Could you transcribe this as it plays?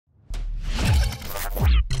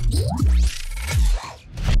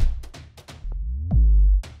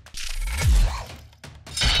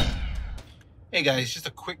Hey guys, just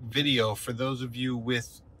a quick video for those of you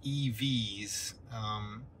with EVs,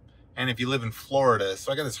 and if you live in Florida.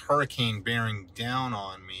 So I got this hurricane bearing down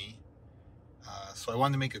on me, so I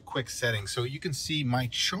wanted to make a quick setting. So you can see my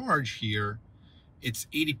charge here, it's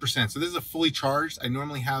 80%. So this is a fully charged. I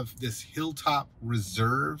normally have this Hilltop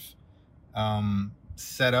Reserve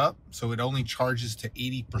set up, so it only charges to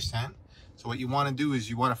 80%. So what you want to do is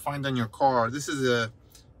you want to find on your car, this is a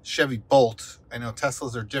Chevy Bolt. I know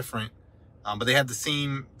Teslas are different. But they have the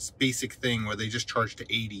same basic thing where they just charge to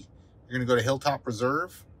 80. You're going to go to Hilltop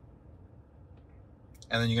Reserve,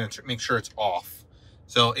 and then you're going to make sure it's off.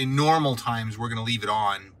 So in normal times, we're going to leave it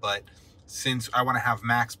on, but since I want to have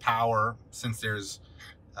max power, since there's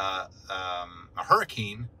a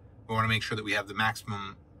hurricane, we want to make sure that we have the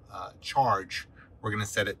maximum charge. We're going to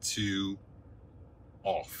set it to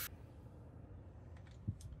off.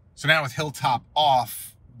 So now with Hilltop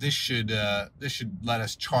off, this should let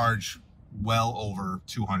us charge well over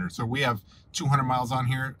 200. So we have 200 miles on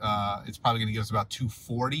here. It's probably going to give us about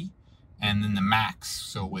 240, and then the max.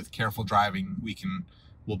 So with careful driving,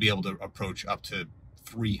 we'll be able to approach up to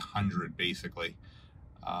 300 basically.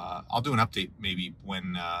 I'll do an update maybe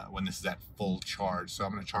when this is at full charge. So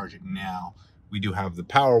I'm going to charge it now. We do have the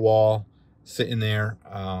PowerWall sitting there,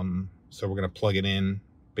 so we're going to plug it in.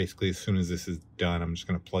 Basically, as soon as this is done, I'm just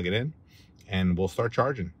going to plug it in, and we'll start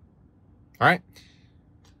charging. All right.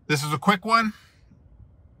 This is a quick one.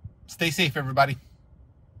 Stay safe, everybody.